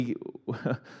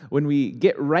when we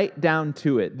get right down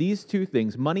to it, these two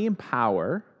things, money and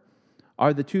power,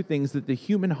 are the two things that the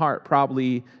human heart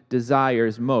probably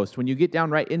desires most. When you get down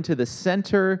right into the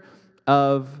center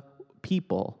of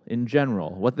people in general,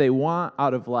 what they want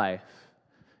out of life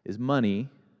is money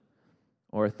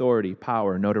or authority,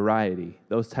 power, notoriety,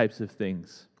 those types of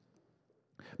things.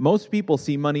 Most people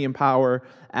see money and power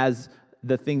as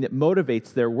the thing that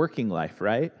motivates their working life,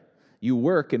 right? You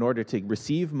work in order to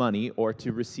receive money or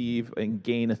to receive and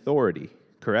gain authority,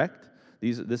 correct?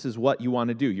 This is what you want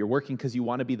to do. You're working because you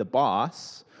want to be the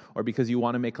boss or because you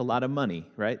want to make a lot of money,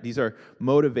 right? These are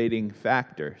motivating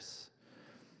factors.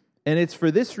 And it's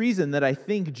for this reason that I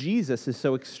think Jesus is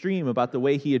so extreme about the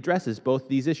way he addresses both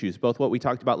these issues, both what we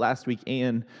talked about last week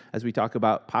and as we talk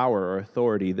about power or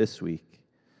authority this week.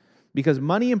 Because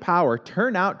money and power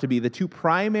turn out to be the two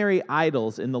primary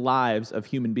idols in the lives of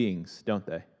human beings, don't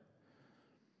they?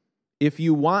 If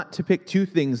you want to pick two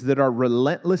things that are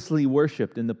relentlessly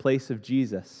worshipped in the place of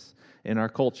Jesus in our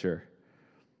culture,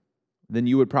 then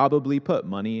you would probably put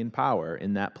money and power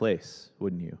in that place,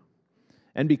 wouldn't you?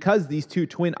 And because these two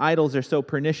twin idols are so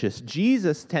pernicious,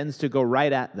 Jesus tends to go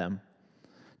right at them,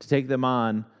 to take them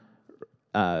on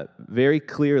very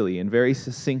clearly and very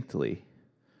succinctly.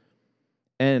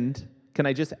 And can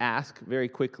I just ask very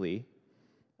quickly,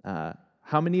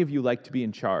 how many of you like to be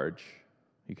in charge?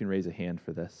 You can raise a hand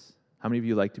for this. How many of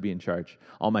you like to be in charge?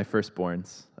 All my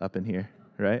firstborns up in here,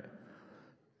 right?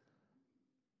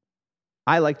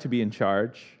 I like to be in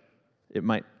charge. It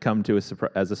might come to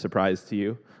as a surprise to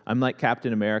you. I'm like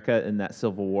Captain America in that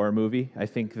Civil War movie. I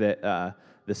think that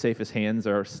the safest hands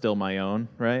are still my own,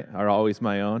 right? Are always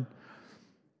my own.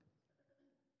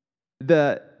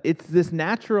 It's this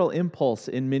natural impulse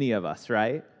in many of us,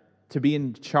 right? To be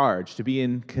in charge, to be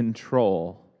in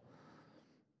control.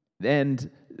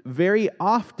 And very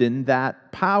often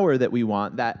that power that we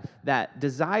want, that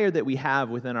desire that we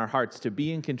have within our hearts to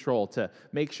be in control, to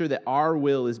make sure that our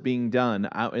will is being done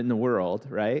out in the world,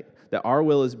 right? That our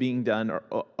will is being done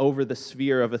over the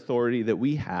sphere of authority that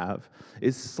we have,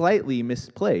 is slightly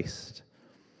misplaced.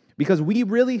 Because we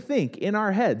really think in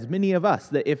our heads, many of us,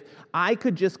 that if I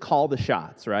could just call the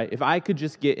shots, right? If I could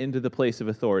just get into the place of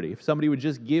authority, if somebody would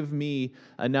just give me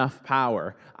enough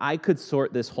power, I could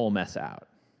sort this whole mess out,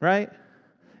 right?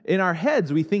 In our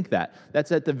heads, we think that.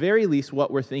 That's at the very least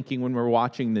what we're thinking when we're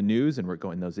watching the news and we're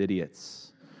going, those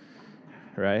idiots,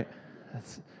 right?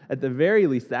 At the very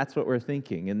least, that's what we're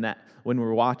thinking. And that when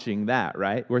we're watching that,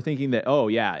 right? We're thinking that, oh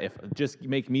yeah, if just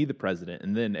make me the president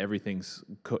and then everything's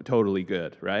totally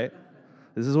good, right?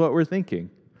 This is what we're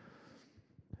thinking.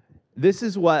 This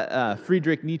is what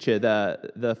Friedrich Nietzsche,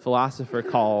 the philosopher,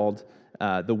 called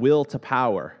the will to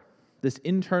power. This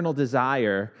internal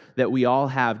desire that we all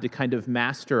have to kind of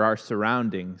master our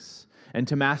surroundings and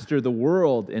to master the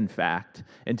world, in fact,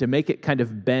 and to make it kind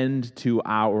of bend to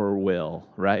our will,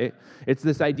 right? It's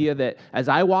this idea that as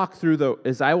I walk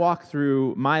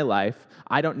through my life,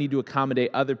 I don't need to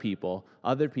accommodate other people.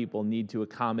 Other people need to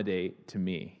accommodate to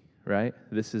me, right?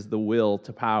 This is the will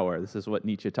to power. This is what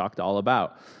Nietzsche talked all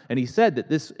about. And he said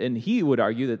that and he would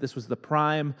argue that this was the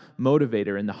prime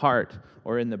motivator in the heart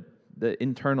or in the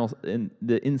internal, in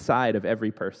the inside of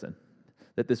every person,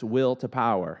 that this will to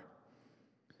power.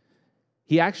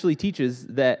 He actually teaches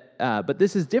that, but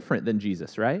this is different than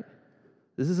Jesus, right?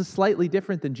 This is slightly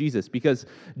different than Jesus, because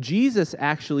Jesus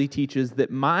actually teaches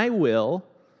that my will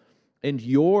and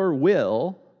your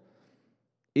will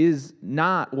is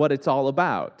not what it's all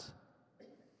about.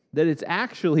 That it's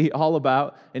actually all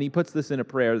about, and he puts this in a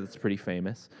prayer that's pretty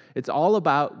famous, it's all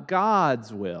about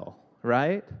God's will,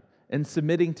 right? And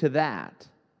submitting to that.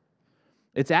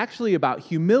 It's actually about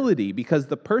humility, because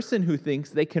the person who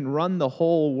thinks they can run the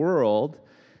whole world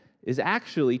is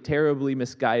actually terribly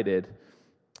misguided,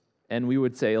 and we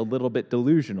would say a little bit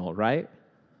delusional, right?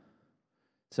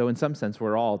 So in some sense,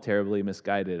 we're all terribly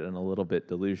misguided and a little bit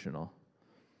delusional.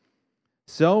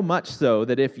 So much so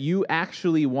that if you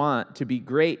actually want to be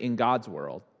great in God's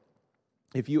world,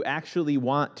 if you actually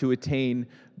want to attain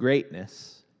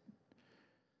greatness,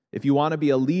 if you want to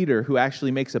be a leader who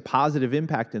actually makes a positive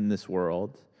impact in this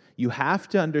world, you have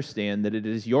to understand that it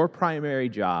is your primary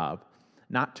job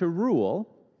not to rule,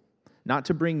 not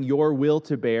to bring your will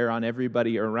to bear on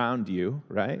everybody around you,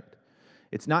 right?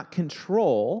 It's not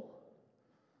control.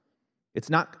 It's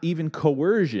not even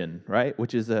coercion, right?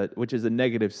 Which is a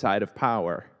negative side of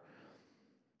power.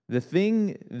 The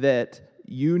thing that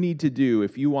you need to do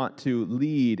if you want to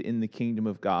lead in the kingdom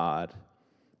of God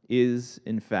is,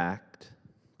 in fact,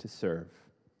 to serve.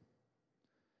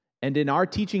 And in our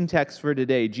teaching text for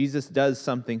today, Jesus does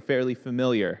something fairly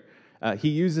familiar. He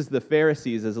uses the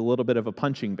Pharisees as a little bit of a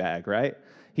punching bag, right?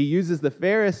 he uses the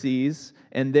Pharisees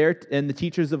and the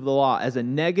teachers of the law as a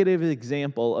negative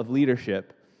example of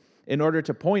leadership in order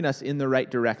to point us in the right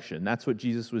direction. That's what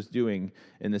Jesus was doing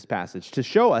in this passage, to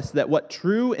show us that what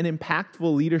true and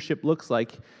impactful leadership looks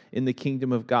like in the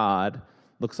kingdom of God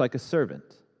looks like a servant,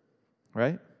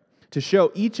 right? To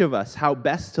show each of us how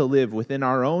best to live within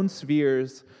our own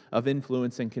spheres of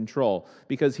influence and control.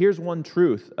 Because here's one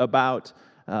truth about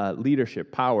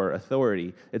leadership, power,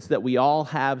 authority. It's that we all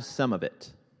have some of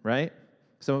it, right?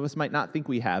 Some of us might not think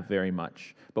we have very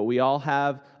much, but we all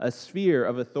have a sphere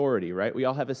of authority, right? We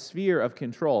all have a sphere of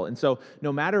control. And so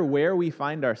no matter where we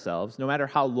find ourselves, no matter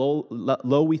how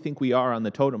low we think we are on the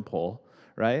totem pole,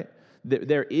 right?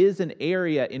 There is an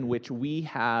area in which we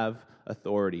have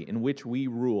authority, in which we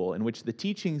rule, in which the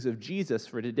teachings of Jesus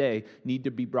for today need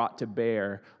to be brought to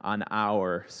bear on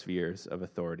our spheres of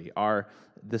authority,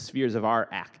 the spheres of our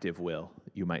active will,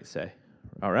 you might say.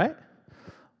 All right?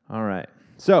 All right.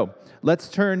 So let's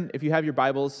turn, if you have your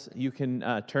Bibles, you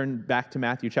can turn back to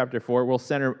Matthew chapter 4. We'll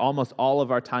center almost all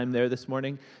of our time there this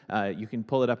morning. You can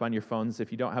pull it up on your phones.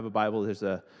 If you don't have a Bible, there's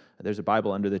a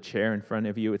Bible under the chair in front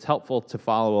of you. It's helpful to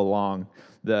follow along.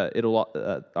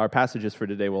 Our passages for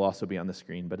today will also be on the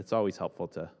screen, but it's always helpful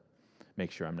to make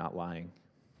sure I'm not lying.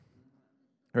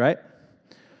 All right?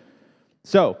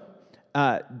 So,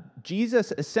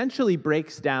 Jesus essentially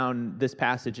breaks down this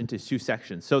passage into two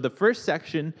sections. So the first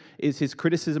section is his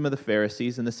criticism of the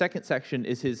Pharisees, and the second section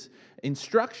is his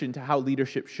instruction to how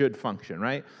leadership should function,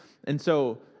 right? And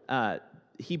so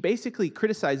he basically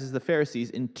criticizes the Pharisees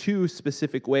in two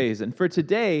specific ways. And for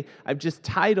today, I've just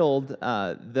titled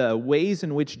the ways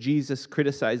in which Jesus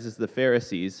criticizes the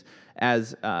Pharisees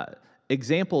as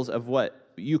examples of what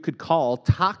you could call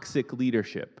toxic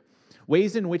leadership.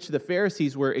 Ways in which the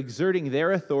Pharisees were exerting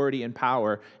their authority and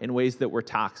power in ways that were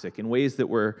toxic, in ways that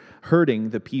were hurting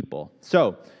the people.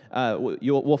 So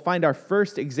we'll find our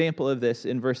first example of this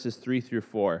in verses 3 through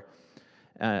 4.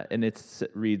 And it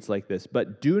reads like this: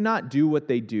 "But do not do what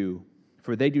they do,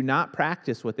 for they do not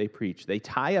practice what they preach. They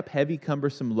tie up heavy,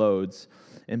 cumbersome loads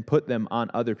and put them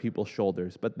on other people's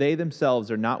shoulders, but they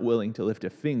themselves are not willing to lift a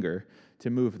finger to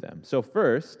move them." So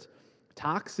first,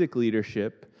 toxic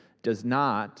leadership does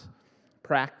not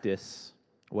practice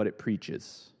what it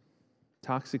preaches.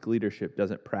 Toxic leadership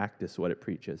doesn't practice what it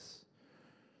preaches.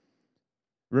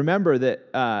 Remember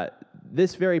that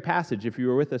this very passage, if you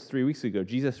were with us 3 weeks ago,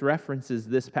 Jesus references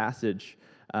this passage,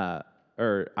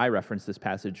 or I referenced this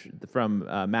passage from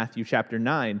Matthew chapter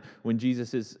 9, when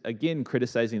Jesus is again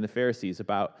criticizing the Pharisees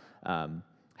about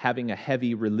having a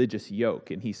heavy religious yoke.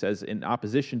 And he says, in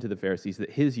opposition to the Pharisees, that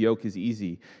his yoke is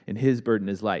easy and his burden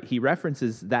is light. He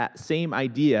references that same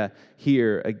idea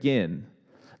here again.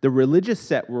 The religious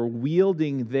set were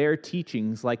wielding their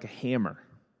teachings like a hammer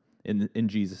in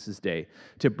Jesus' day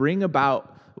to bring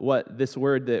about what this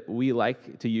word that we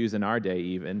like to use in our day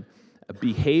even, a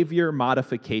behavior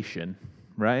modification,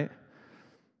 right?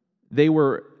 They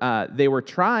were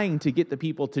trying to get the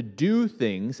people to do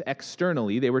things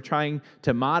externally. They were trying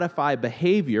to modify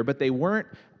behavior, but they weren't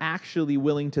actually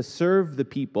willing to serve the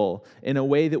people in a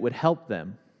way that would help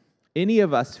them. Any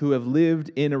of us who have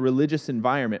lived in a religious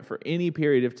environment for any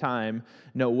period of time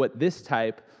know what this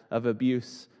type of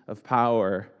abuse of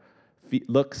power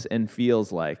looks and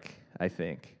feels like, I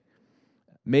think.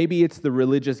 Maybe it's the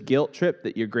religious guilt trip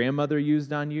that your grandmother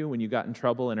used on you when you got in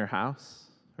trouble in her house,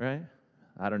 right?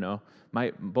 I don't know.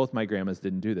 Both my grandmas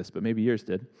didn't do this, but maybe yours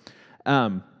did.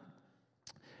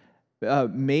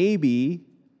 Maybe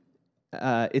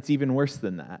it's even worse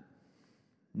than that.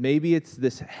 Maybe it's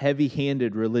this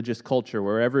heavy-handed religious culture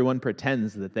where everyone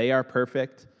pretends that they are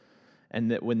perfect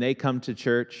and that when they come to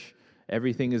church,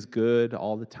 everything is good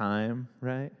all the time,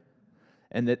 right?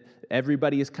 And that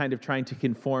everybody is kind of trying to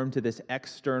conform to this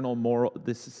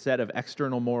set of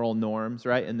external moral norms,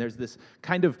 right? And there's this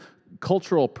kind of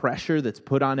cultural pressure that's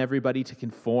put on everybody to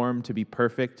conform, to be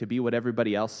perfect, to be what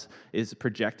everybody else is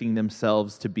projecting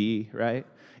themselves to be, right?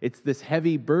 It's this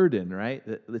heavy burden, right?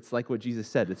 It's like what Jesus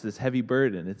said. It's this heavy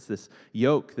burden. It's this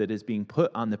yoke that is being put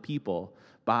on the people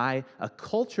by a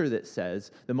culture that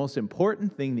says the most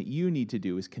important thing that you need to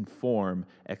do is conform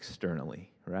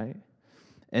externally, right?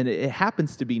 And it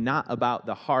happens to be not about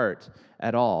the heart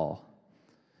at all.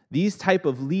 These type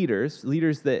of leaders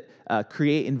that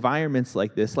create environments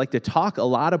like this, like to talk a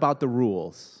lot about the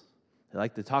rules. They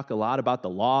like to talk a lot about the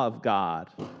law of God,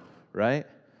 right?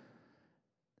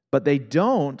 But they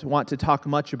don't want to talk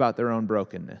much about their own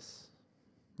brokenness,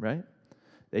 right?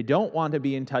 They don't want to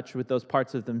be in touch with those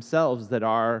parts of themselves that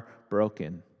are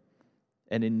broken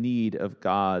and in need of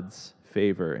God's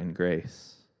favor and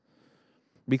grace.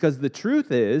 Because the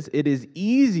truth is, it is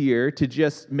easier to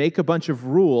just make a bunch of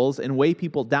rules and weigh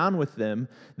people down with them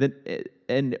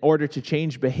in order to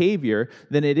change behavior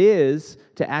than it is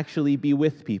to actually be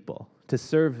with people, to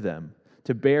serve them,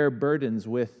 to bear burdens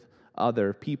with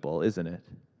other people, isn't it?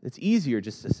 It's easier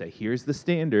just to say, here's the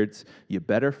standards, you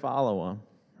better follow them,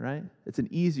 right? It's an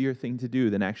easier thing to do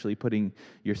than actually putting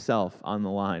yourself on the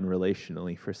line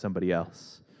relationally for somebody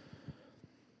else.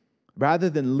 Rather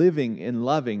than living and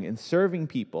loving and serving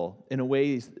people in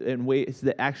ways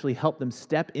that actually help them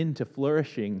step into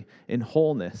flourishing in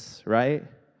wholeness, right?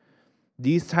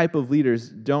 These type of leaders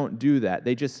don't do that.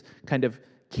 They just kind of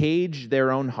cage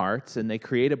their own hearts, and they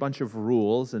create a bunch of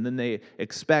rules, and then they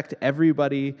expect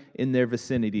everybody in their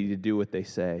vicinity to do what they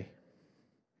say.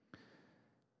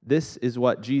 This is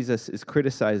what Jesus is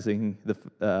criticizing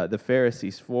the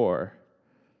Pharisees for.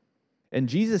 And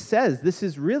Jesus says this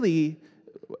is really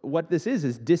what this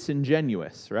is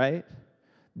disingenuous, right?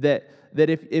 That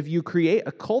if you create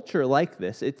a culture like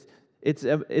this,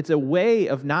 it's a way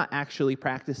of not actually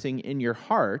practicing in your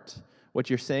heart what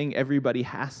you're saying everybody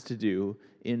has to do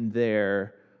in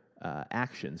their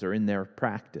actions or in their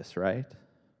practice, right?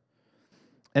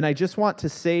 And I just want to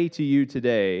say to you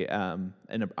today, and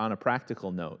on a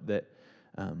practical note, that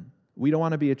we don't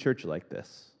want to be a church like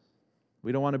this.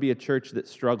 We don't want to be a church that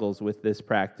struggles with this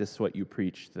practice what you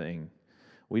preach thing.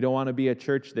 We don't want to be a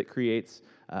church that creates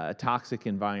a toxic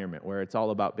environment where it's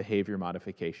all about behavior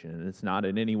modification and it's not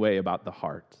in any way about the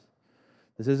heart.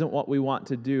 This isn't what we want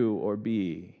to do or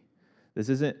be. This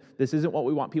isn't what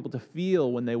we want people to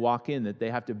feel when they walk in, that they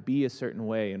have to be a certain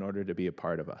way in order to be a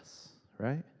part of us,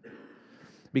 right?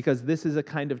 Because this is a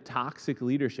kind of toxic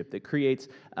leadership that creates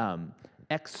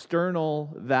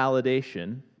external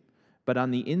validation, but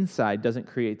on the inside doesn't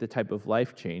create the type of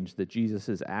life change that Jesus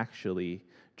is actually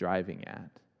driving at.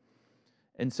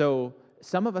 And so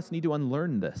some of us need to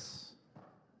unlearn this.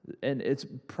 And it's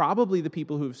probably the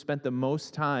people who have spent the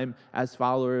most time as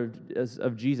followers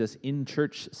of Jesus in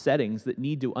church settings that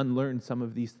need to unlearn some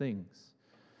of these things.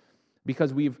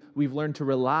 Because we've learned to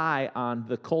rely on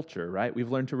the culture, right?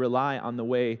 We've learned to rely on the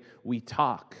way we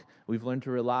talk. We've learned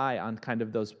to rely on kind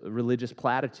of those religious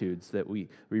platitudes that we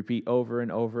repeat over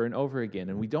and over and over again.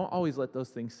 And we don't always let those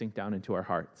things sink down into our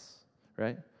hearts,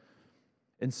 right?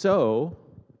 And so,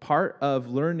 part of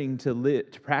learning to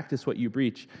practice what you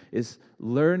preach is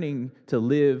learning to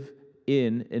live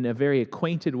in a very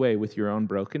acquainted way with your own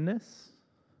brokenness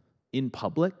in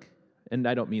public. And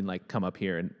I don't mean like come up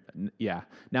here and, yeah,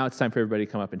 now it's time for everybody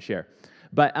to come up and share.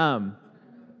 But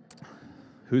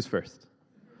who's first?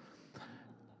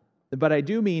 But I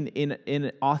do mean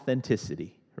in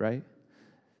authenticity, right?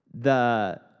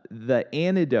 The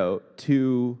antidote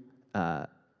to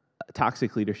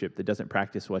toxic leadership that doesn't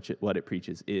practice what it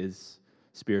preaches is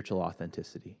spiritual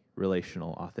authenticity,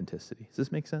 relational authenticity. Does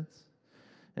this make sense?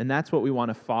 And that's what we want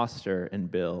to foster and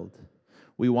build.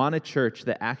 We want a church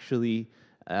that actually,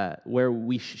 where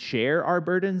we share our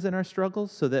burdens and our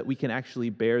struggles so that we can actually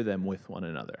bear them with one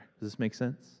another. Does this make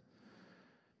sense?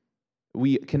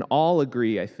 We can all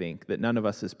agree, I think, that none of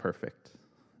us is perfect,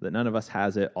 that none of us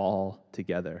has it all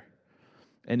together.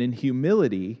 And in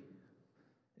humility,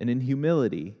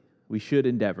 we should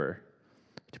endeavor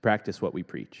to practice what we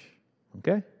preach.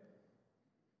 Okay?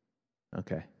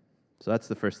 Okay. So that's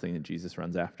the first thing that Jesus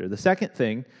runs after. The second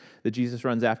thing that Jesus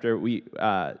runs after,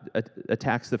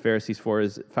 attacks the Pharisees for,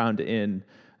 is found in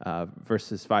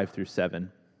verses 5 through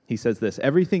 7. He says this: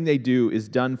 "Everything they do is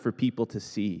done for people to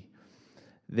see.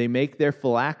 They make their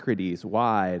phylacteries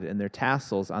wide and their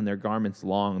tassels on their garments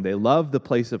long. They love the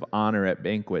place of honor at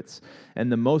banquets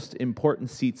and the most important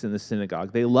seats in the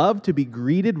synagogue. They love to be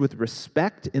greeted with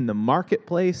respect in the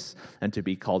marketplace and to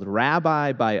be called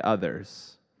rabbi by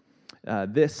others."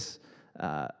 This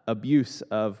abuse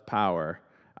of power,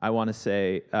 I want to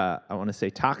say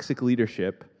toxic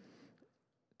leadership,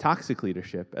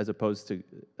 as opposed to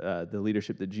the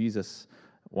leadership that Jesus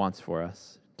wants for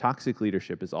us. Toxic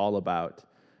leadership is all about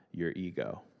your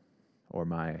ego, or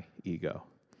my ego.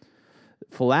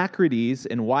 Phylacteries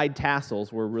and wide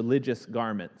tassels were religious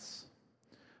garments.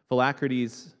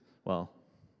 Phylacteries, well,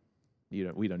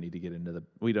 we don't need to get into the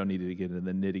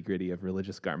nitty-gritty of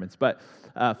religious garments, but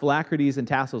phylacteries and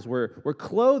tassels were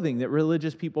clothing that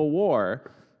religious people wore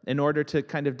in order to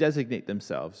kind of designate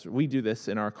themselves. We do this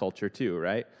in our culture too,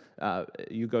 right?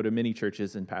 You go to many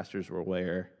churches and pastors will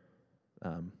wear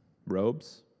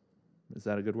robes. Is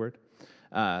that a good word?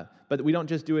 But we don't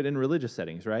just do it in religious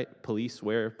settings, right? Police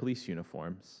wear police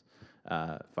uniforms.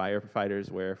 Firefighters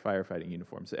wear firefighting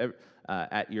uniforms.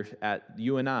 At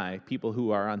you and I, people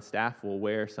who are on staff will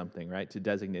wear something, right, to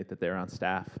designate that they're on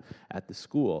staff at the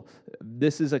school.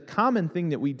 This is a common thing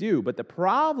that we do, but the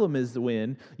problem is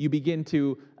when you begin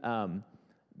to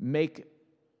make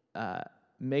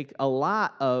a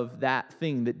lot of that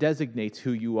thing that designates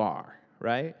who you are,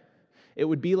 right? It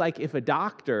would be like if a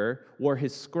doctor wore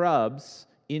his scrubs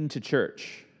into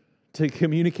church to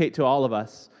communicate to all of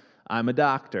us, I'm a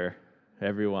doctor,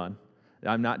 everyone.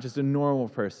 I'm not just a normal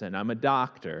person. I'm a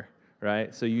doctor,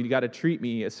 right? So you got to treat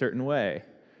me a certain way,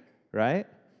 right?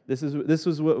 This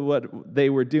was what they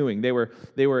were doing. They were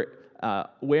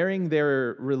wearing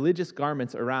their religious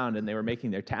garments around, and they were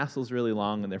making their tassels really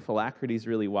long and their phylacteries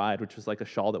really wide, which was like a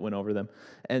shawl that went over them.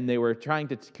 And they were trying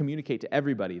to communicate to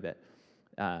everybody that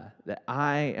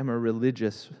I am a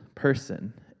religious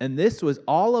person. And this was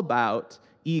all about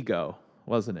ego,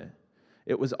 wasn't it?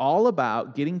 It was all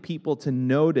about getting people to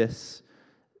notice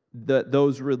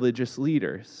those religious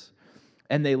leaders.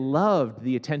 And they loved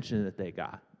the attention that they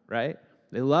got, right?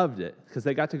 They loved it because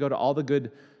they got to go to all the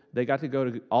good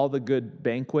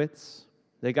banquets.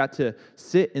 They got to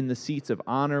sit in the seats of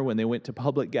honor when they went to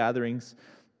public gatherings.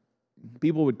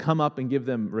 People would come up and give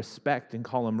them respect and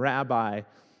call them rabbi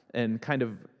and kind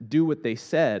of do what they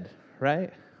said,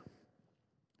 right?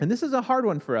 And this is a hard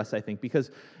one for us, I think,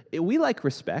 because we like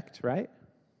respect, right?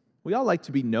 We all like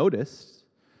to be noticed.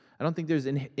 I don't think there's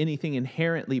anything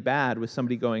inherently bad with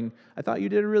somebody going, I thought you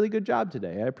did a really good job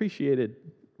today. I appreciated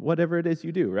whatever it is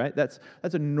you do, right? That's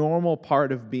a normal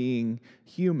part of being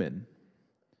human.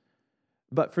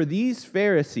 But for these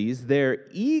Pharisees, their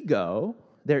ego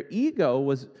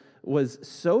was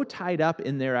so tied up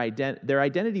in their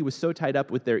identity was so tied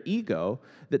up with their ego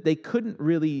that they couldn't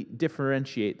really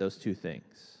differentiate those two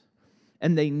things.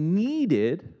 And they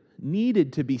needed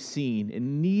to be seen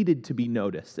and needed to be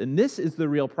noticed. And this is the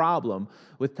real problem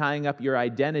with tying up your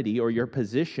identity or your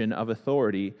position of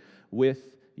authority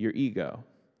with your ego.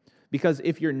 Because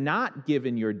if you're not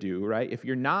given your due, right, if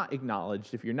you're not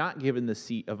acknowledged, if you're not given the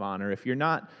seat of honor, if you're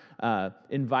not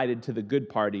invited to the good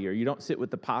party or you don't sit with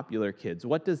the popular kids,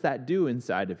 what does that do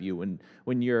inside of you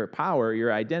when your power,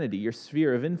 your identity, your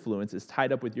sphere of influence is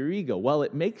tied up with your ego? Well,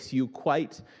 it makes you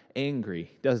quite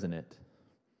angry, doesn't it?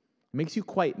 It makes you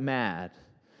quite mad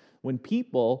when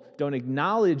people don't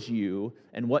acknowledge you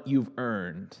and what you've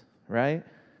earned, right?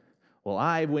 Well,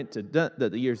 I went to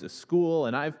the years of school,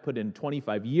 and I've put in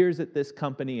 25 years at this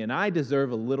company, and I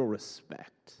deserve a little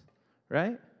respect,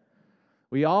 right?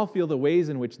 We all feel the ways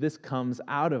in which this comes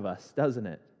out of us, doesn't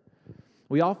it?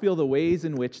 We all feel the ways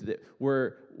in which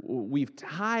we've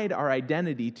tied our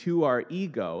identity to our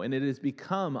ego, and it has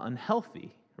become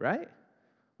unhealthy, right?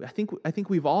 I think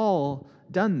we've all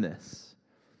done this.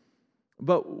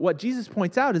 But what Jesus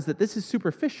points out is that this is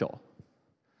superficial.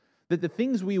 That the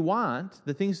things we want,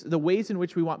 the ways in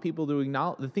which we want people to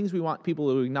acknowledge, the things we want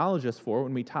people to acknowledge us for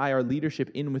when we tie our leadership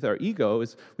in with our ego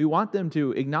is we want them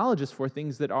to acknowledge us for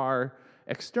things that are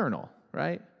external,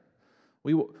 right?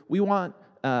 We want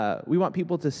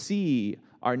people to see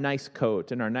our nice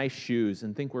coat and our nice shoes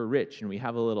and think we're rich and we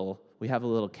have a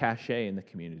little cachet in the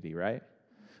community, right?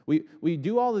 We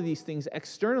do all of these things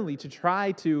externally to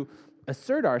try to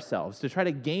assert ourselves, to try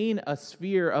to gain a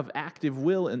sphere of active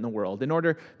will in the world in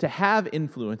order to have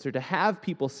influence or to have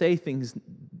people say things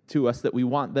to us that we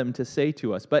want them to say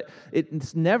to us. But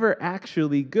it's never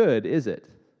actually good, is it?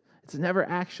 It's never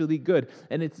actually good.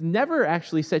 And it's never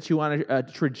actually set you on a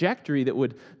trajectory that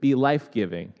would be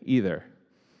life-giving either.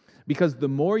 Because the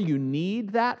more you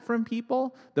need that from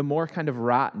people, the more kind of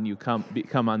rotten you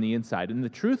become on the inside. And the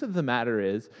truth of the matter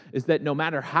is that no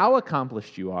matter how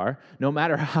accomplished you are, no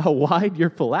matter how wide your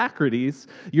phylacteries,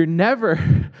 you're never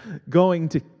going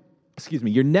to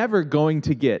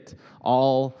get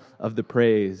all of the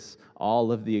praise,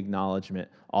 all of the acknowledgement,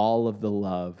 all of the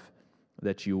love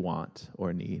that you want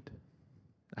or need.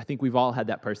 I think we've all had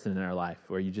that person in our life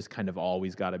where you just kind of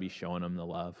always got to be showing them the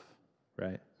love,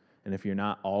 right? And if you're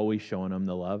not always showing them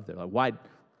the love, they're like,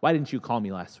 why didn't you call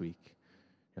me last week?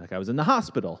 You're like, I was in the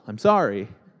hospital. I'm sorry.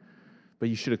 But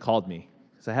you should have called me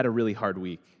because I had a really hard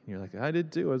week. And you're like, I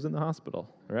did too. I was in the hospital,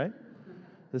 right?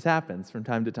 This happens from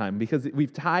time to time because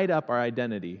we've tied up our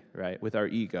identity, right, with our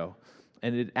ego.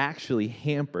 And it actually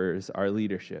hampers our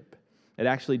leadership. It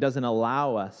actually doesn't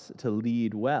allow us to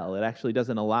lead well. It actually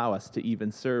doesn't allow us to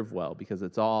even serve well because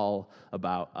it's all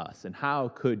about us. And how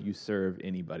could you serve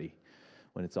anybody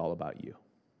when it's all about you,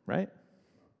 right?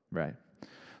 Right.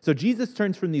 So Jesus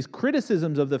turns from these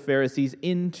criticisms of the Pharisees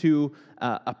into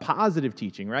a positive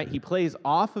teaching, right? He plays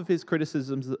off of his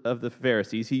criticisms of the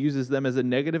Pharisees. He uses them as a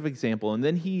negative example, and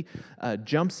then he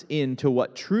jumps into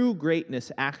what true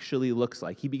greatness actually looks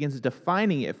like. He begins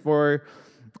defining it for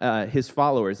his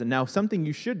followers. And now something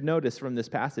you should notice from this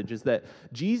passage is that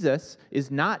Jesus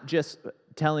is not just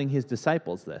telling his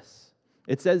disciples this.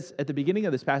 It says at the beginning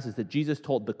of this passage that Jesus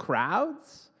told the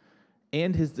crowds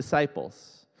and his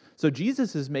disciples. So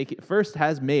Jesus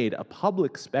has made a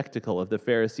public spectacle of the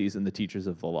Pharisees and the teachers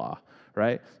of the law,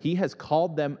 right? He has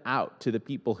called them out to the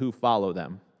people who follow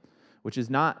them, which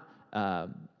is not a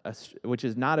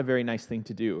very nice thing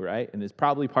to do, right? And is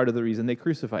probably part of the reason they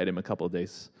crucified him a couple of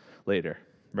days later,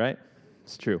 right?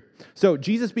 It's true. So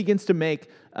Jesus begins to make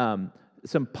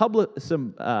some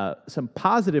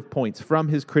positive points from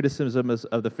his criticisms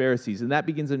of the Pharisees, and that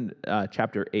begins in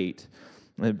chapter 8.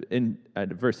 In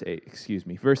verse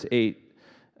 8,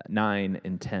 9,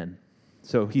 and 10.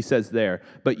 So he says there,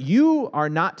 "But you are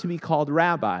not to be called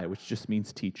rabbi," which just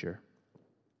means teacher.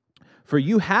 For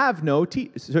you have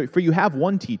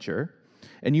one teacher,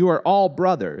 and you are all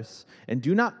brothers. And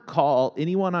do not call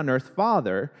anyone on earth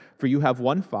father, for you have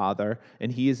one Father,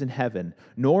 and he is in heaven.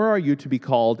 Nor are you to be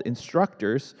called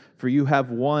instructors, for you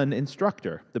have one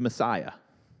instructor, the Messiah.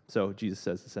 So Jesus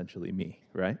says essentially me,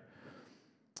 right?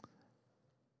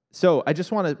 So I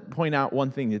just want to point out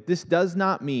one thing, that this does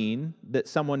not mean that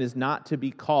someone is not to be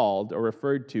called or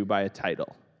referred to by a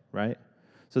title, right?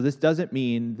 So this doesn't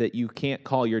mean that you can't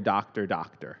call your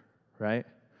doctor, right?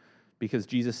 Because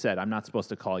Jesus said, I'm not supposed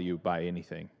to call you by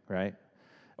anything, right?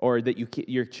 Or that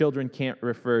your children can't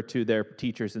refer to their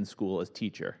teachers in school as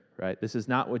teacher, right? This is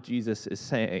not what Jesus is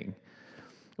saying.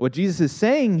 What Jesus is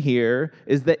saying here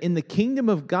is that in the kingdom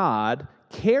of God,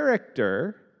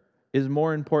 character is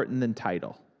more important than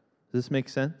title. Does this make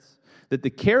sense? That the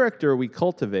character we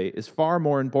cultivate is far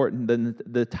more important than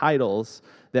the titles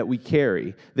that we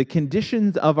carry. The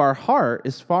conditions of our heart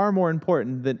is far more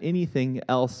important than anything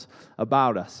else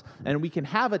about us. And we can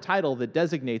have a title that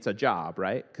designates a job,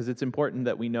 right? Because it's important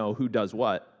that we know who does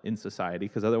what in society,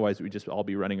 because otherwise we'd just all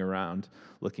be running around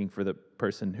looking for the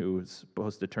person who's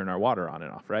supposed to turn our water on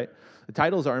and off, right? The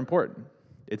titles are important.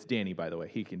 It's Danny, by the way.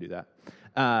 He can do that.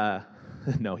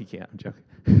 No, he can't. I'm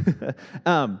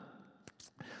joking.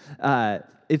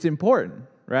 It's important,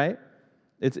 right?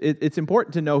 It's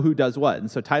important to know who does what. And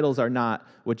so titles are not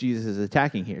what Jesus is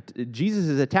attacking here. Jesus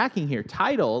is attacking here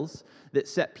titles that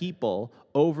set people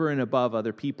over and above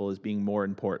other people as being more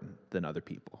important than other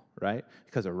people, right?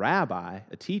 Because a rabbi,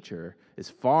 a teacher, is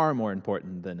far more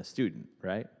important than a student,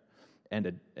 right?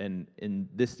 And in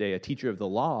this day, a teacher of the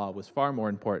law was far more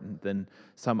important than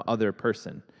some other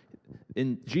person.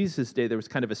 In Jesus' day, there was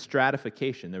kind of a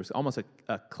stratification. There was almost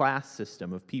a class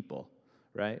system of people,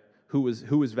 right? Who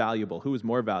was valuable, who was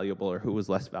more valuable, or who was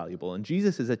less valuable. And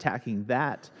Jesus is attacking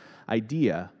that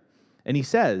idea. And he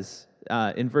says,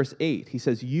 in verse 8, he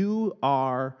says, "You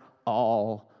are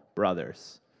all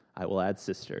brothers." I will add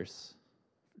sisters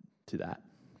to that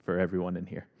for everyone in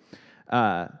here.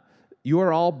 You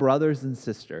are all brothers and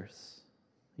sisters.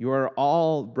 You are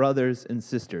all brothers and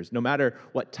sisters. No matter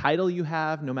what title you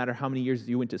have, no matter how many years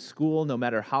you went to school, no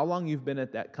matter how long you've been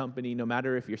at that company, no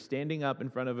matter if you're standing up in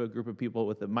front of a group of people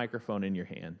with a microphone in your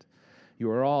hand, you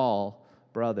are all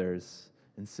brothers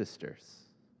and sisters.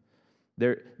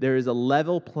 There is a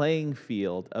level playing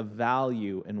field of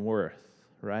value and worth,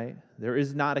 right? There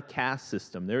is not a caste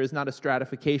system. There is not a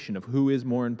stratification of who is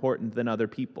more important than other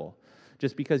people.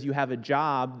 Just because you have a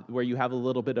job where you have a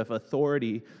little bit of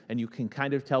authority and you can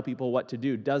kind of tell people what to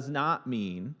do does not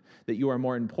mean that you are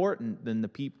more important than the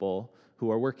people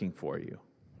who are working for you,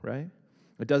 right?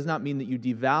 It does not mean that you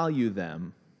devalue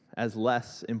them as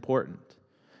less important.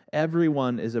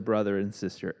 Everyone is a brother and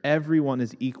sister. Everyone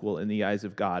is equal in the eyes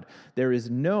of God. There is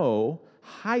no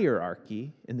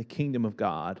hierarchy in the kingdom of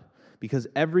God because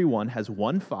everyone has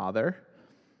one Father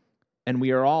and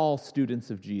we are all students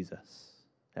of Jesus.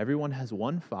 Everyone has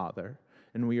one Father,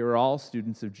 and we are all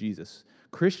students of Jesus.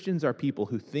 Christians are people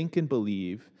who think and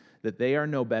believe that they are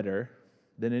no better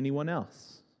than anyone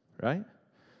else, right?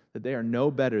 That they are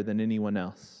no better than anyone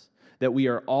else. That we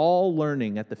are all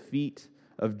learning at the feet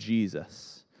of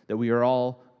Jesus. That we are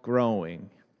all growing.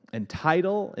 And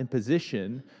title and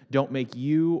position don't make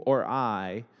you or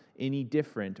I any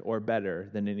different or better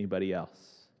than anybody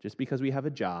else. Just because we have a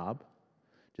job,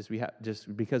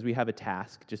 just because we have a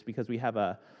task, just because we have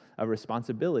a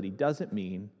responsibility doesn't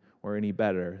mean we're any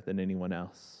better than anyone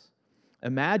else.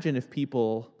 Imagine if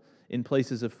people in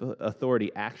places of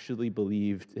authority actually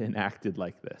believed and acted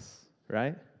like this,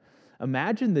 right?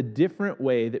 Imagine the different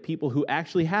way that people who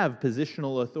actually have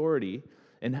positional authority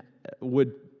and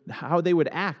how they would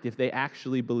act if they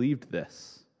actually believed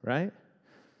this, right?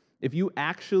 If you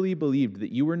actually believed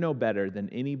that you were no better than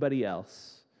anybody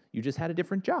else, you just had a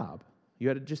different job. You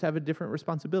had to just have a different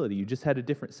responsibility. You just had a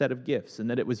different set of gifts, and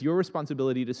that it was your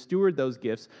responsibility to steward those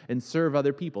gifts and serve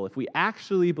other people. If we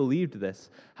actually believed this,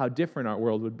 how different our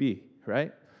world would be,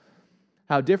 right?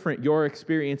 How different your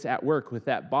experience at work with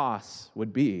that boss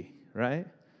would be, right?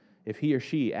 If he or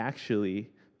she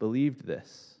actually believed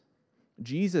this.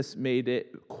 Jesus made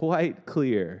it quite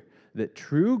clear that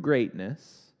true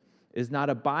greatness is not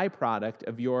a byproduct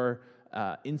of your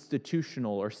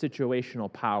institutional or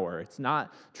situational power.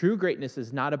 True greatness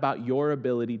is not about your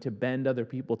ability to bend other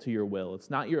people to your will. It's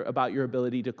not about your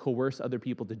ability to coerce other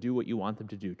people to do what you want them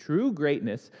to do. True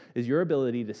greatness is your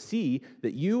ability to see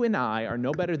that you and I are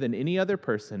no better than any other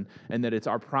person, and that it's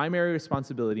our primary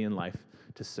responsibility in life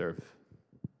to serve,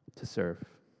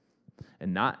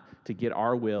 and not to get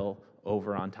our will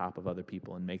over on top of other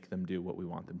people and make them do what we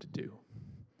want them to do.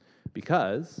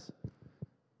 Because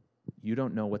you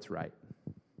don't know what's right,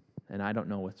 and I don't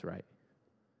know what's right.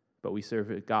 But we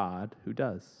serve a God who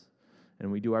does,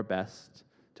 and we do our best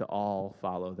to all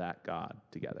follow that God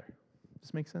together. Does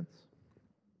this make sense?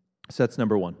 So that's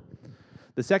number one.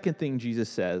 The second thing Jesus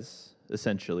says,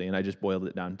 essentially, and I just boiled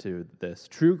it down to this,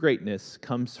 true greatness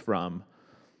comes from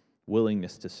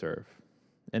willingness to serve.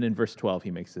 And in verse 12,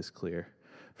 he makes this clear.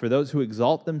 For those who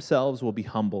exalt themselves will be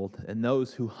humbled, and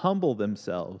those who humble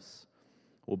themselves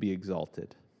will be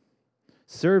exalted.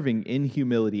 Serving in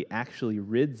humility actually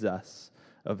rids us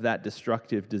of that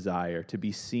destructive desire to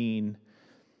be seen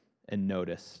and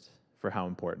noticed for how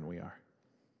important we are.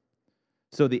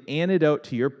 So the antidote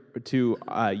to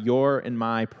your and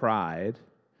my pride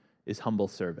is humble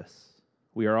service.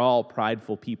 We are all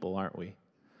prideful people, aren't we?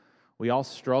 We all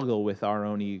struggle with our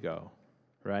own ego,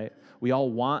 right? We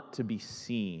all want to be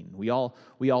seen. We all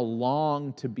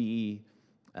long to be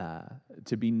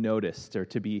noticed or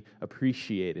to be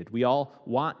appreciated. We all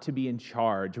want to be in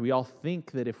charge. We all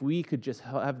think that if we could just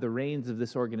have the reins of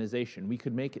this organization, we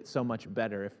could make it so much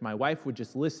better. If my wife would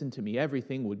just listen to me,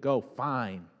 everything would go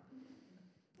fine.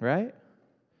 Right?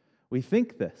 We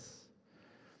think this.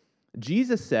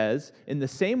 Jesus says, in the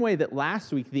same way that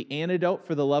last week the antidote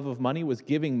for the love of money was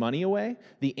giving money away,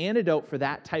 the antidote for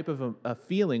that type of a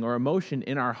feeling or emotion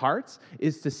in our hearts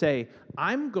is to say,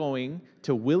 I'm going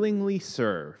to willingly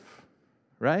serve,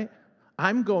 right?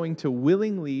 I'm going to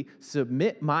willingly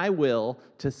submit my will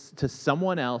to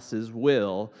someone else's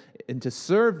will and to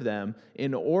serve them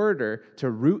in order to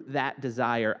root that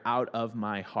desire out of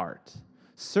my heart.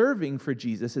 Serving for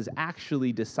Jesus is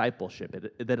actually discipleship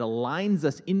that aligns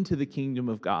us into the kingdom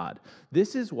of God.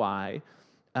 This is why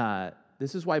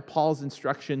Paul's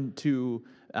instruction to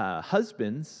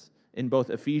husbands in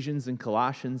both Ephesians and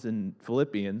Colossians and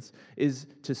Philippians is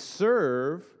to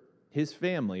serve his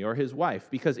family or his wife,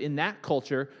 because in that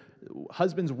culture,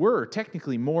 husbands were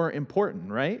technically more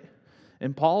important, right?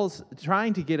 And Paul's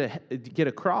trying to get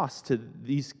across to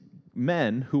these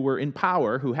men who were in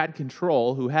power, who had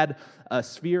control, who had a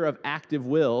sphere of active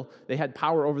will, they had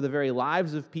power over the very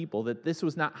lives of people, that this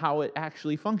was not how it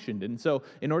actually functioned. And so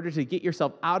in order to get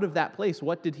yourself out of that place,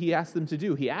 what did he ask them to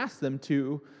do? He asked them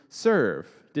to serve,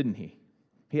 didn't he?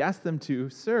 He asked them to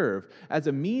serve as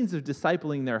a means of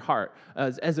discipling their heart,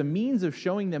 as a means of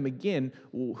showing them again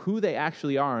who they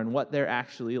actually are and what they're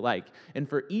actually like. And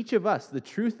for each of us, the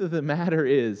truth of the matter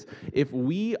is, if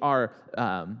we are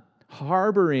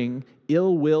harboring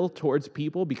ill will towards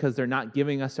people because they're not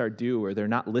giving us our due, or they're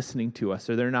not listening to us,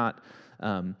 or they're not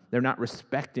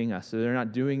respecting us, or they're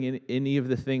not doing any of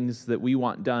the things that we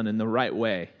want done in the right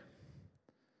way,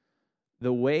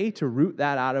 the way to root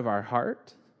that out of our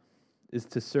heart is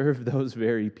to serve those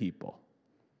very people,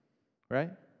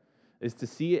 right? Is to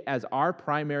see it as our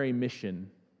primary mission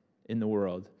in the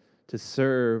world, to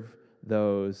serve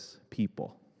those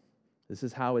people. This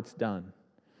is how it's done.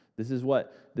 This is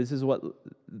what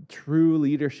true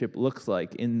leadership looks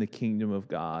like in the kingdom of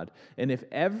God. And if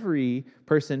every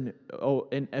person,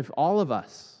 and if all of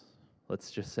us,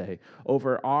 let's just say,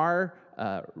 over our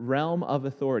realm of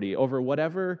authority, over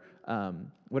whatever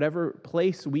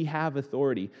place we have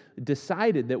authority,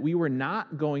 decided that we were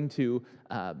not going to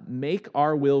make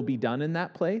our will be done in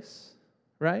that place,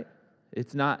 right?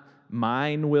 It's not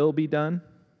mine will be done.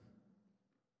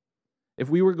 If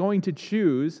we were going to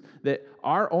choose that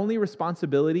our only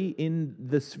responsibility in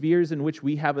the spheres in which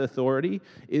we have authority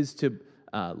is to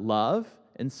love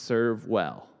and serve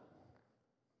well,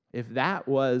 if that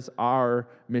was our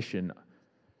mission,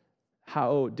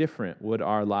 how different would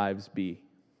our lives be?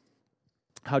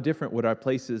 How different would our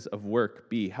places of work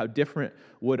be? How different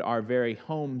would our very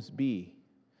homes be?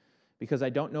 Because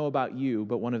I don't know about you,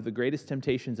 but one of the greatest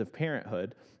temptations of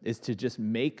parenthood is to just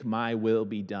make my will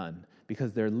be done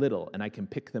because they're little and I can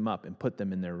pick them up and put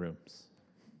them in their rooms,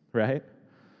 right?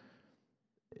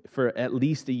 For at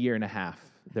least a year and a half,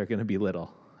 they're going to be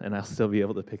little and I'll still be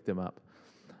able to pick them up.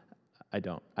 I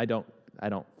don't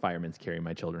fireman's carry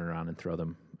my children around and throw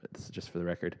them. It's just for the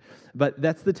record. But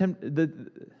that's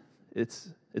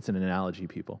it's an analogy,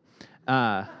 people.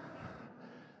 But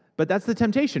that's the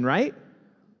temptation, right?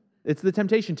 It's the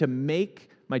temptation to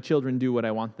make my children do what I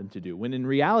want them to do, when in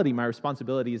reality, my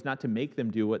responsibility is not to make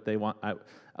them do what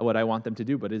I want them to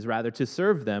do, but is rather to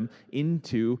serve them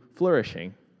into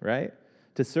flourishing, right?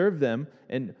 To serve them,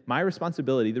 and my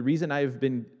responsibility, the reason I've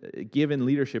been given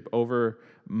leadership over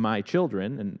my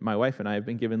children, and my wife and I have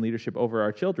been given leadership over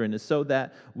our children, is so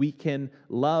that we can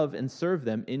love and serve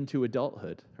them into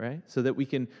adulthood, right? So that we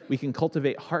can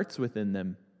cultivate hearts within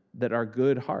them that are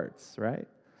good hearts, right?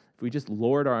 If we just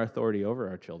lord our authority over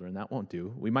our children, that won't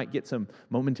do. We might get some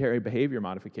momentary behavior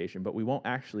modification, but we won't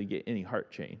actually get any heart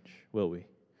change, will we?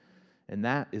 And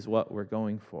that is what we're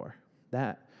going for.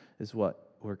 That is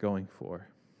what we're going for.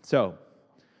 So,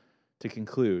 to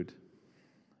conclude,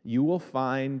 you will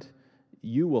find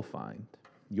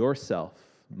yourself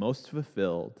most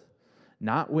fulfilled,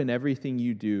 not when everything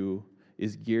you do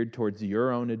is geared towards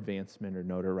your own advancement or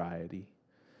notoriety,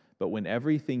 but when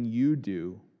everything you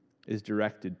do is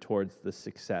directed towards the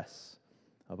success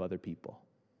of other people.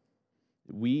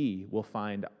 We will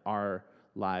find our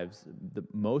lives the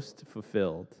most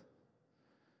fulfilled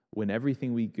when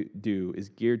everything we do is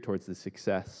geared towards the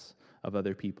success of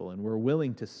other people, and we're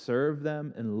willing to serve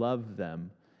them and love them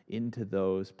into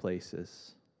those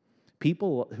places.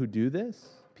 People who do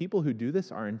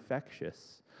this are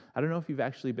infectious. I don't know if you've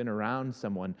actually been around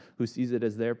someone who sees it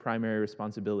as their primary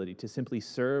responsibility to simply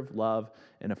serve, love,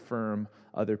 and affirm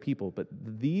other people. But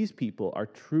these people are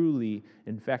truly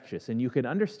infectious. And you can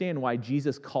understand why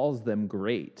Jesus calls them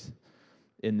great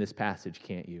in this passage,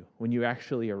 can't you? When you're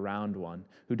actually around one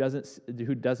who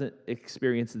doesn't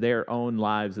experience their own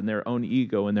lives and their own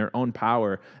ego and their own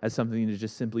power as something to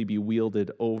just simply be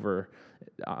wielded over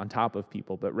on top of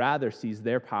people, but rather sees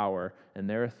their power and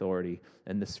their authority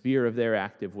and the sphere of their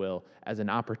active will as an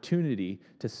opportunity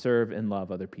to serve and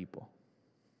love other people.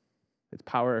 It's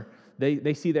power.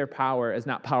 They see their power as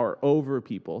not power over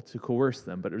people to coerce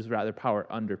them, but as rather power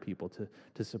under people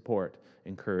to support,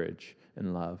 encourage,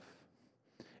 and love.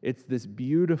 It's this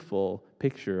beautiful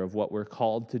picture of what we're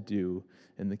called to do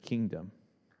in the kingdom.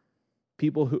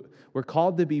 We're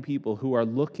called to be people who are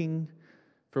looking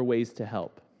for ways to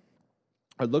help,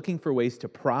 are looking for ways to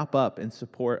prop up and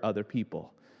support other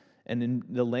people. And in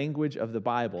the language of the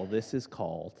Bible, this is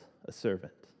called a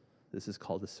servant. This is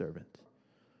called a servant.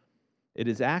 It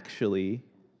is actually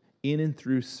in and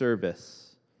through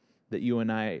service that you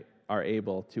and I are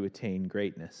able to attain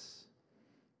greatness,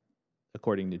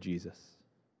 according to Jesus.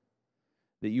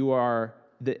 That you and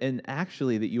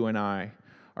I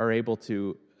are able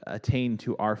to attain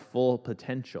to our full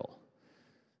potential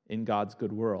in God's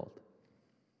good world.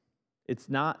 It's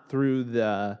not through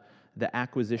the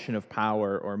acquisition of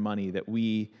power or money that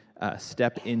we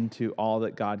step into all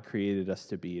that God created us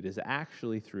to be. It is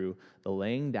actually through the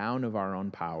laying down of our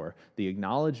own power, the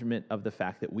acknowledgement of the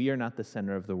fact that we are not the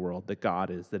center of the world, that God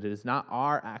is, that it is not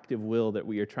our active will that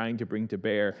we are trying to bring to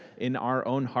bear in our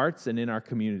own hearts and in our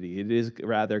community. It is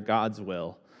rather God's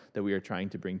will that we are trying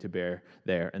to bring to bear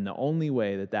there. And the only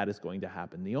way that is going to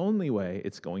happen, the only way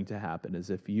it's going to happen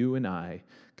is if you and I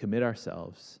commit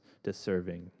ourselves to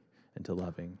serving and to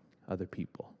loving other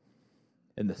people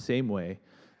in the same way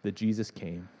that Jesus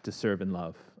came to serve and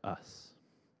love us.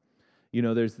 You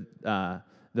know, there's the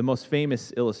most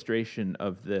famous illustration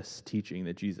of this teaching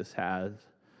that Jesus has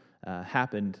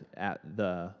happened at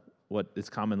what is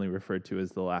commonly referred to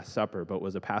as the Last Supper, but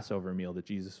was a Passover meal that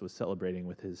Jesus was celebrating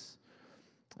with his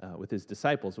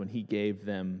disciples when he gave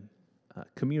them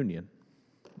communion.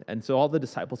 And so all the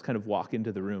disciples kind of walk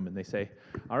into the room and they say,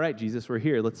 "All right, Jesus, we're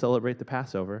here. Let's celebrate the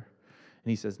Passover." And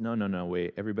he says, No,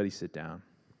 wait, everybody sit down.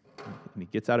 And he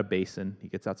gets out a basin, he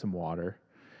gets out some water,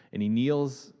 and he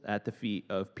kneels at the feet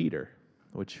of Peter,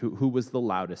 who was the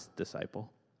loudest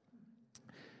disciple.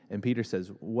 And Peter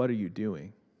says, "What are you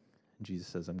doing?" And Jesus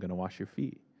says, "I'm going to wash your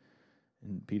feet."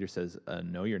 And Peter says,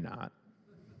 "No, you're not."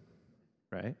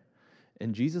 Right?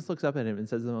 And Jesus looks up at him and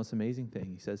says the most amazing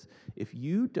thing. He says, "If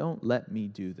you don't let me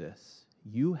do this,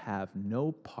 you have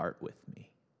no part with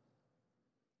me.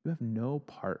 You have no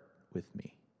part with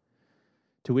me."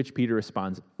 To which Peter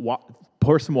responds,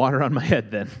 "Pour some water on my head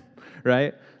then,"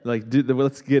 right? Like,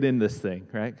 let's get in this thing,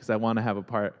 right? Because I want to have a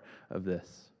part of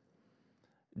this.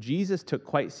 Jesus took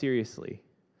quite seriously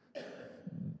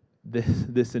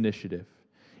this initiative.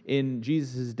 In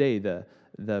Jesus' day,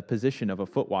 the position of a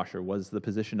foot washer was the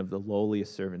position of the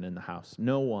lowliest servant in the house.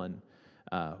 No one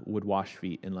would wash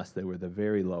feet unless they were the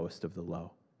very lowest of the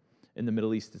low. In the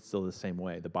Middle East, it's still the same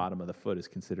way. The bottom of the foot is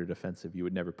considered offensive. You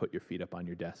would never put your feet up on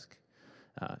your desk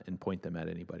and point them at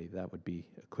anybody. That would be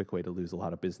a quick way to lose a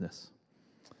lot of business.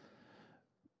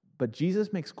 But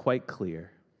Jesus makes quite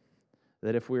clear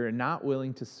that if we are not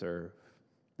willing to serve,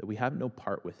 that we have no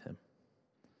part with him.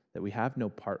 That we have no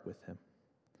part with him.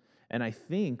 And I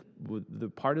think the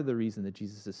part of the reason that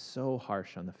Jesus is so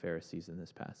harsh on the Pharisees in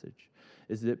this passage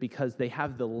is that because they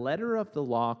have the letter of the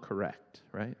law correct,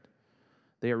 right?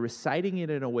 They are reciting it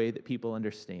in a way that people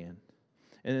understand.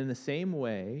 And in the same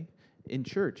way, in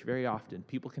church, very often,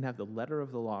 people can have the letter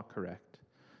of the law correct.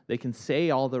 They can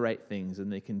say all the right things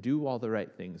and they can do all the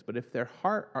right things. But if their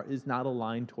heart is not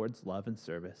aligned towards love and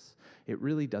service, it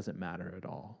really doesn't matter at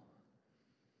all.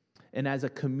 And as a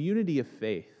community of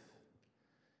faith,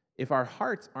 if our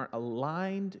hearts aren't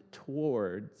aligned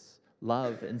towards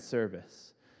love and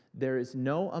service, there is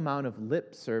no amount of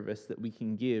lip service that we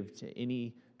can give to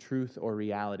any truth or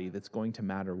reality that's going to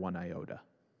matter one iota.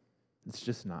 It's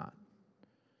just not.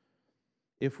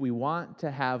 If we want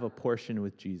to have a portion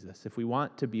with Jesus, if we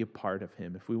want to be a part of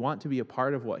him, if we want to be a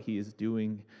part of what he is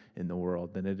doing in the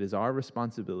world, then it is our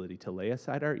responsibility to lay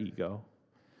aside our ego,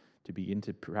 to begin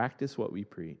to practice what we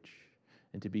preach,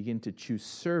 and to begin to choose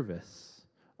service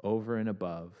over and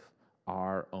above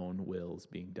our own wills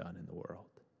being done in the world.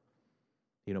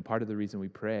 You know, part of the reason we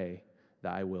pray,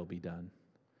 thy will be done,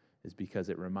 is because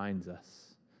it reminds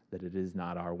us that it is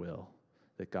not our will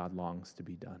that God longs to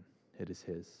be done. It is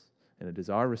his. And it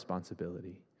is our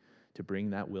responsibility to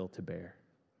bring that will to bear,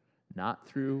 not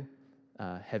through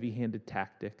heavy-handed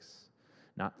tactics,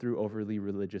 not through overly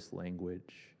religious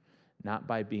language, not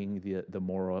by being the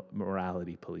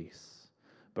morality police,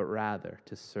 but rather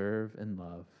to serve and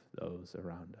love those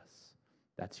around us.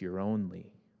 That's your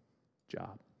only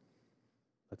job.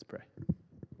 Let's pray.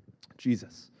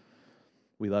 Jesus,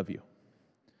 we love you,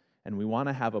 and we want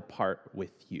to have a part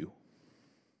with you.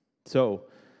 So,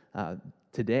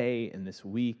 today, and this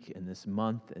week, and this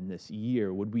month, and this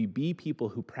year, would we be people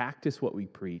who practice what we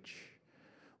preach?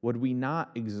 Would we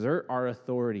not exert our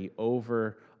authority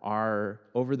over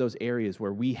those areas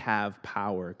where we have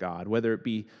power, God, whether it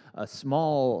be a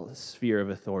small sphere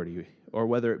of authority or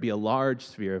whether it be a large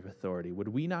sphere of authority? Would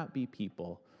we not be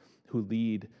people who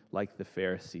lead like the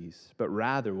Pharisees, but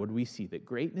rather would we see that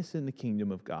greatness in the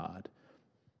kingdom of God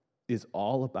is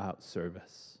all about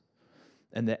service?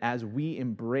 And that as we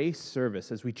embrace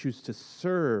service, as we choose to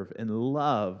serve and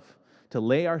love, to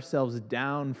lay ourselves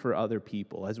down for other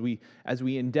people, as we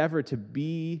endeavor to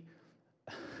be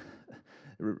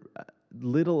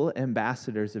little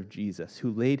ambassadors of Jesus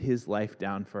who laid his life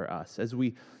down for us, as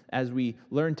we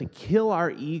learn to kill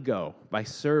our ego by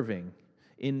serving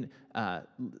in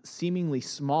seemingly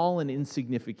small and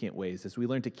insignificant ways, as we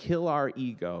learn to kill our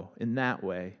ego in that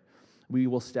way, we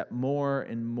will step more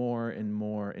and more and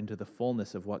more into the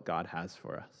fullness of what God has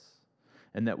for us.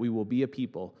 And that we will be a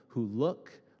people who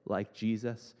look like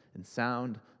Jesus and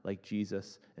sound like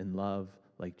Jesus and love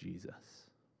like Jesus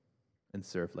and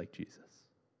serve like Jesus.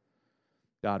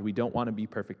 God, we don't want to be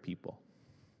perfect people.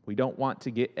 We don't want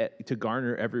to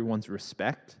garner everyone's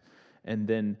respect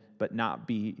but not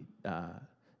be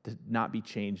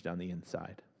changed on the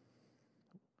inside.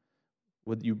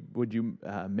 Would you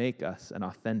make us an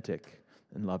authentic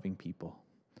and loving people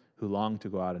who long to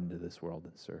go out into this world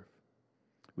and serve?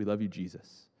 We love you,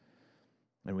 Jesus,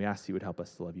 and we ask you would help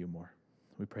us to love you more.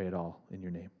 We pray it all in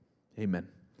your name. Amen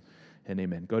and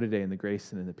amen. Go today in the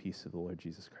grace and in the peace of the Lord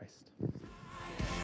Jesus Christ.